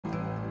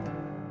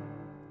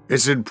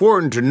It's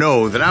important to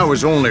know that I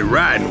was only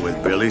riding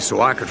with Billy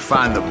so I could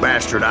find the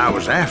bastard I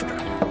was after.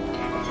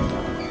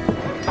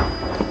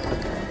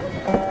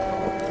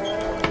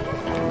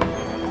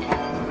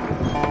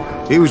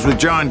 He was with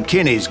John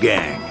Kinney's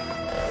gang,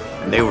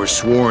 and they were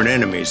sworn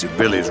enemies of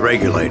Billy's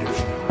regulators.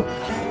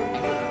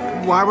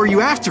 Why were you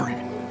after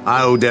him?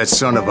 I owed that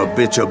son of a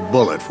bitch a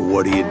bullet for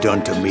what he had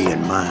done to me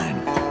and mine.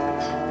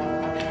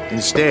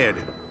 Instead,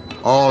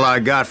 all I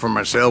got for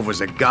myself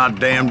was a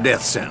goddamn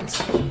death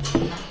sentence.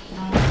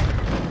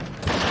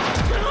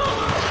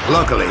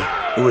 Luckily,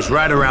 it was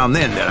right around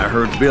then that I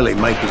heard Billy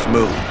make his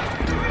move.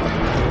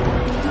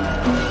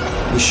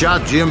 He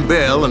shot Jim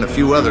Bell and a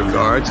few other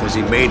guards as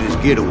he made his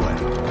getaway.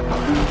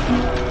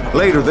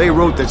 Later, they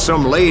wrote that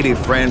some lady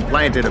friend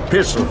planted a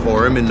pistol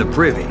for him in the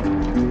privy.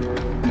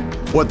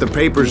 What the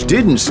papers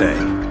didn't say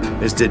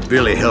is that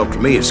Billy helped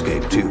me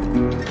escape too.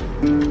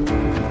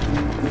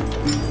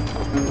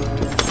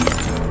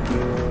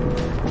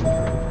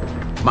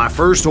 My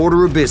first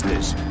order of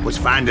business was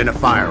finding a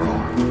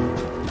firearm.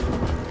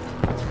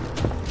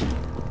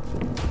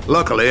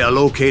 Luckily, I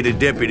located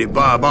Deputy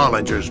Bob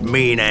Ollinger's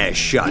mean-ass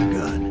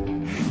shotgun.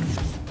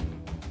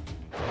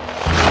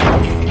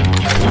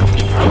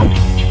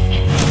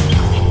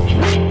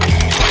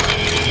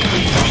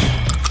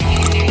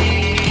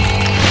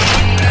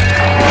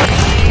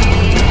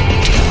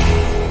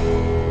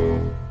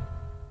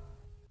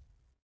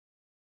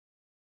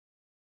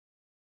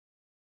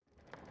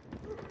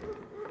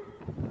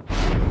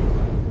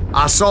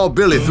 I saw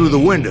Billy through the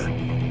window,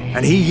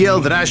 and he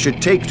yelled that I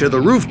should take to the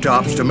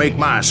rooftops to make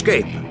my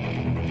escape.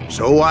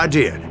 So I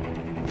did.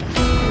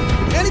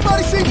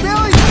 Anybody see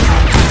Billy?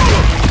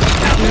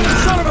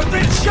 Son of a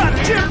bitch shot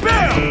Jim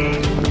Bell!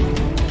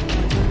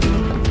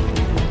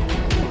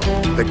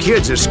 The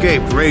kids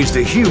escaped raised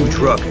a huge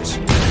ruckus.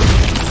 Hell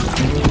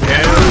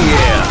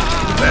yeah!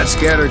 That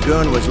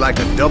scattergun was like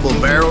a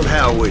double-barreled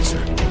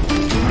howitzer.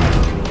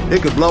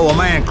 It could blow a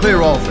man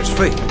clear off his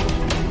feet.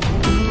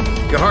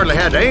 You hardly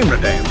had to aim the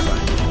damn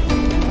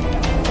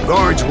thing.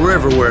 Guards were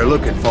everywhere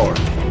looking for it.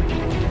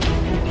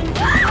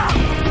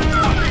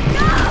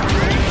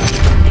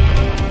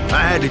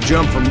 I had to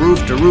jump from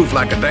roof to roof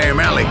like a damn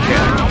alley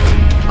cat.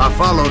 I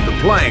followed the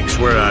planks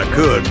where I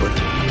could, but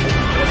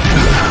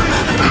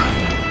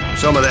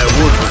some of that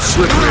wood was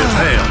slippery as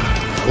hell.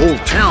 The whole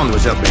town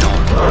was up in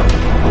arms.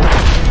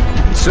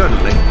 And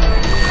suddenly,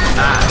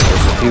 I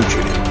was a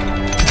fugitive.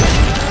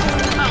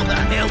 How the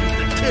hell did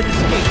the kid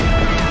escape?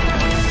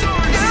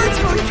 It's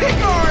gonna kick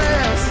our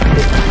ass!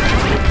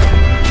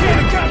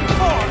 Can't got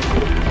far!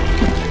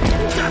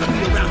 Gotta be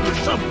around here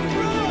somewhere.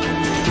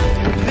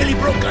 Billy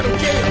broke out of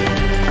jail.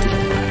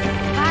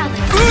 Violence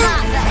is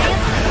not the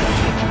answer.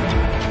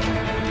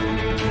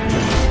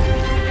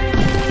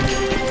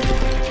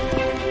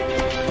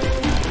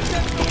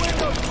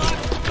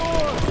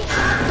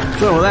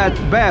 So that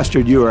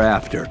bastard you were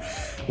after,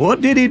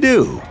 what did he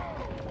do?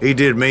 He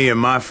did me and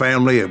my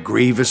family a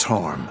grievous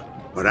harm.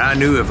 But I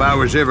knew if I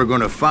was ever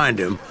gonna find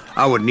him,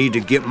 I would need to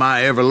get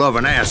my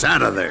ever-loving ass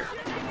out of there.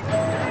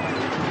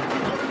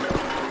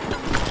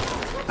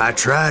 I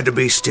tried to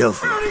be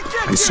stealthy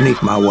and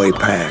sneak my way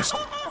past.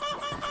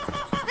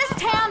 This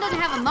town doesn't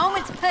have a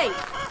moment's peace.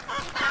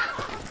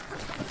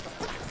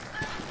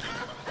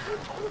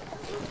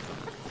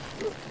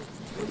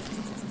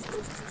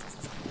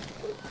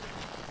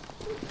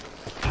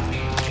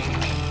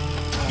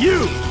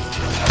 You!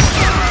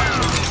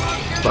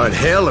 But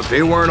hell, if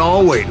they weren't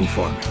all waiting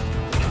for me.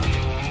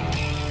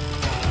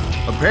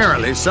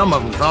 Apparently, some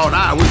of them thought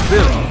I was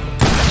Billy.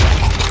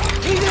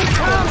 He's in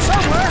town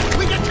somewhere!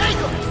 We can take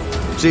him!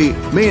 See,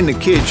 me and the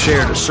kid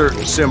shared a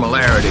certain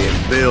similarity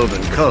in build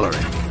and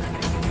coloring.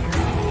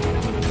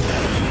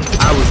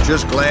 I was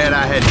just glad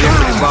I had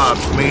Deputy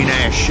Bob's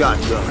mean-ass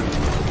shotgun.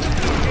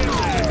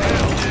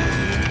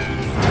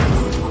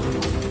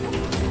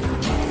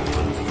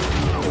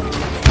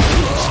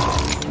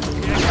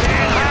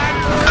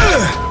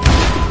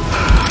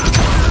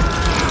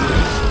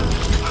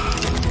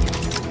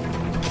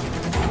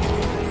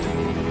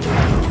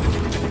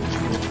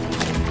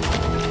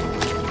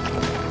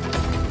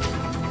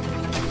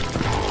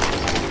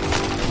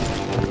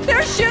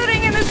 They're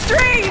shooting in the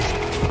street!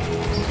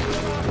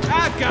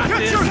 I've got this!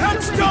 Get your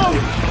headstone!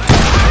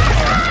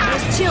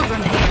 There's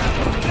children here.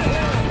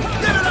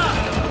 Give it up!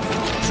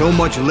 So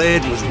much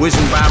lead was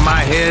whizzing by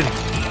my head,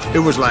 it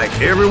was like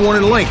everyone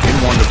in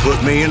Lincoln wanted to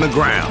put me in the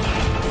ground.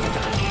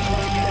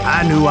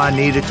 I knew I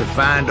needed to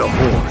find a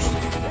horse.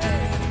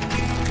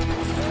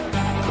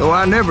 Though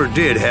I never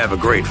did have a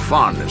great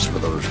fondness for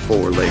those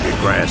four-legged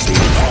grass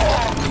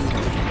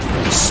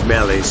eaters.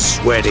 Smelly,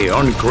 sweaty,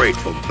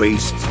 ungrateful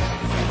beasts.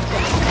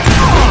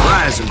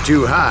 Rising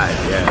too high,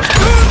 yeah.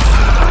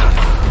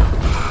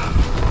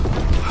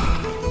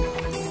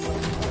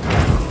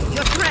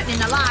 You're threatening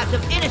the lives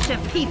of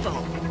innocent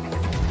people.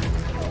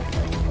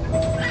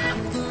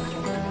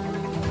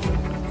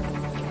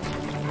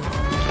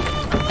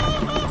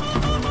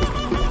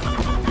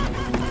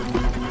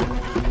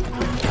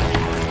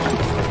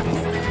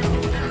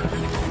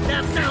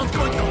 That sounds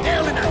going to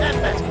hell in a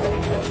handbasket!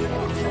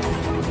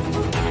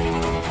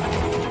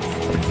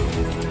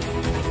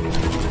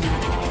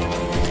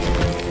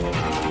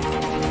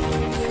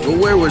 But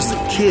where was the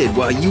kid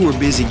while you were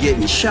busy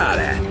getting shot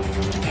at?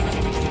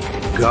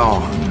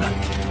 Gone.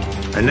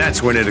 And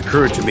that's when it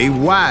occurred to me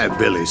why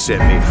Billy set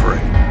me free.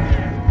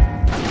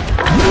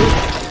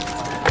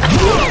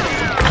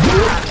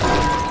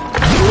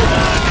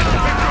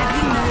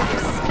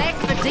 Respect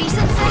for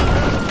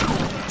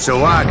decency?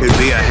 So I could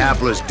be a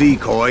hapless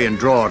decoy and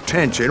draw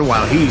attention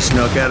while he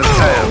snuck out of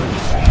town.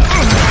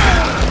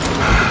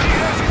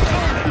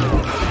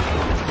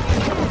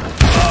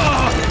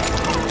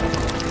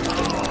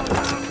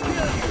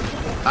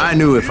 I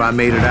knew if I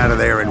made it out of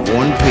there in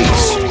one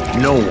piece,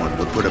 no one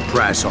would put a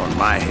price on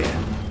my head.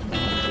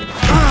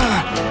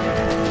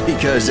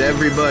 Because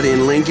everybody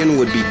in Lincoln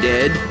would be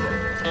dead?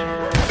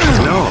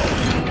 No.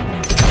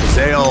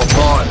 They all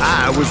thought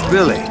I was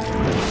Billy.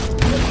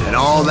 And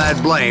all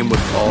that blame would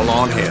fall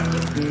on him.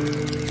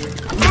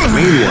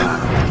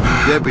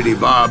 Meanwhile, Deputy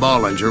Bob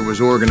Ollinger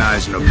was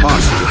organizing a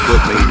posse to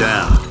put me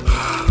down.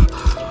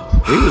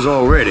 He was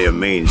already a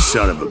mean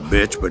son of a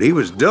bitch, but he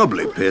was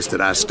doubly pissed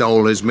that I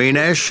stole his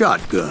mean-ass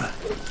shotgun.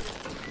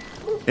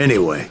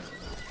 Anyway,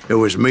 it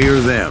was me or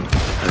them,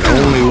 and the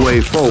only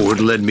way forward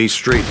led me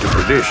straight to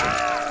perdition.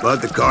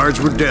 But the cards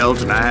were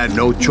dealt, and I had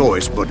no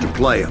choice but to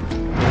play them.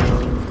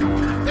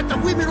 Get the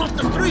women off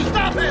the street!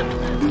 Stop him!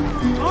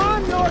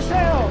 On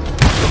yourselves!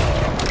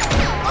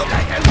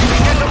 Okay, everybody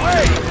get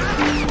away!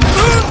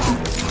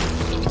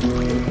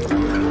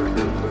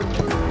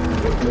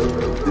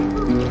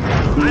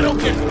 I don't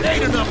get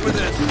paid enough for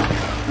this!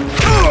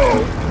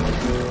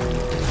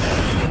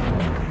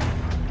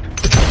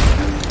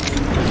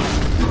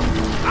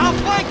 I'll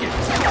flank it!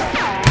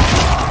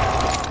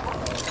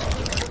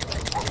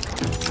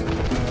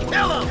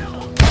 Kill him!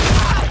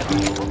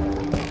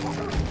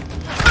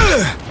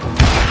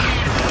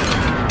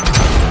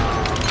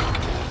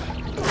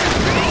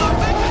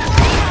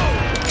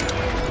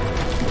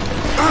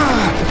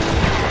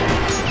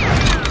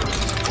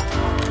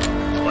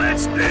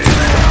 Let's do it!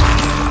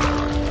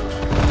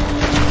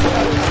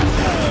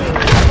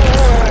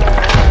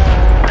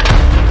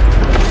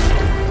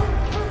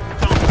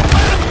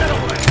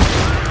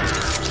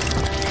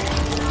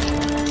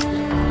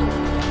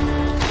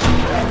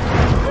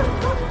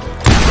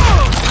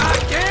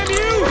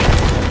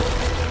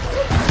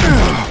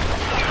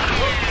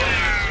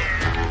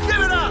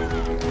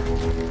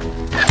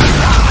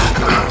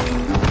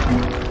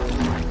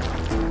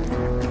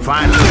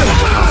 Finally,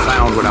 I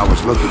found what I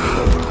was looking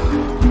for.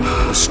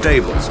 The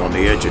stables on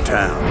the edge of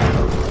town.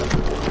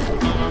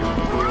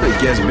 I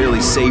guess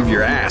Billy saved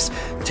your ass,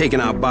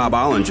 taking out Bob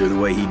Ollinger the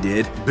way he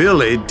did.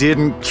 Billy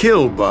didn't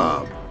kill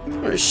Bob.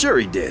 Well, sure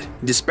he did.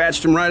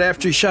 Dispatched him right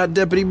after he shot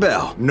Deputy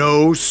Bell.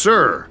 No,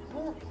 sir.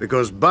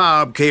 Because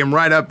Bob came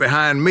right up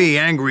behind me,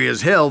 angry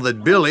as hell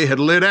that Billy had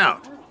lit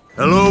out.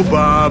 "Hello,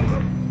 Bob,"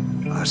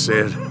 I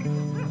said.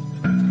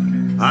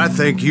 "I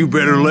think you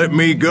better let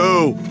me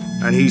go."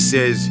 And he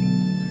says,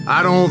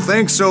 "I don't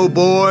think so,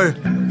 boy.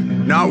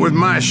 Not with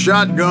my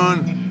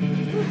shotgun."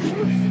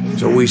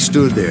 So we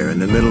stood there in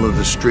the middle of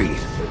the street,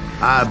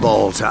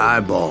 eyeball to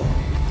eyeball.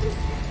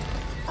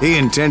 He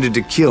intended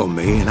to kill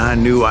me, and I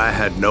knew I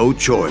had no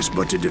choice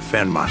but to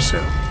defend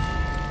myself.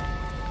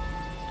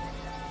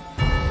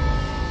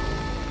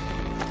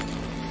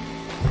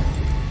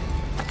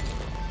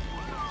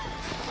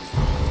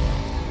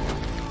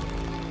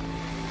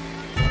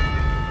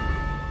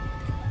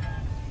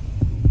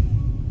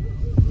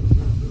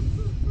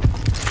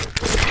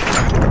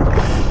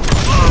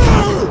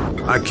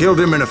 I killed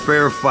him in a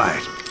fair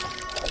fight.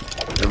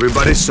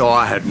 Everybody saw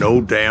I had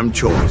no damn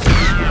choice.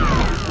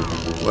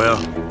 Well,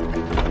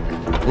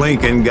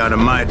 Lincoln got a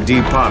mite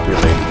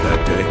depopulated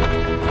that day.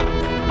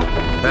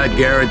 Pat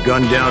Garrett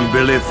gunned down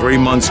Billy 3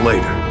 months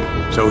later,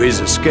 so his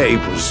escape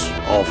was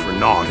all for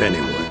naught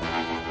anyway.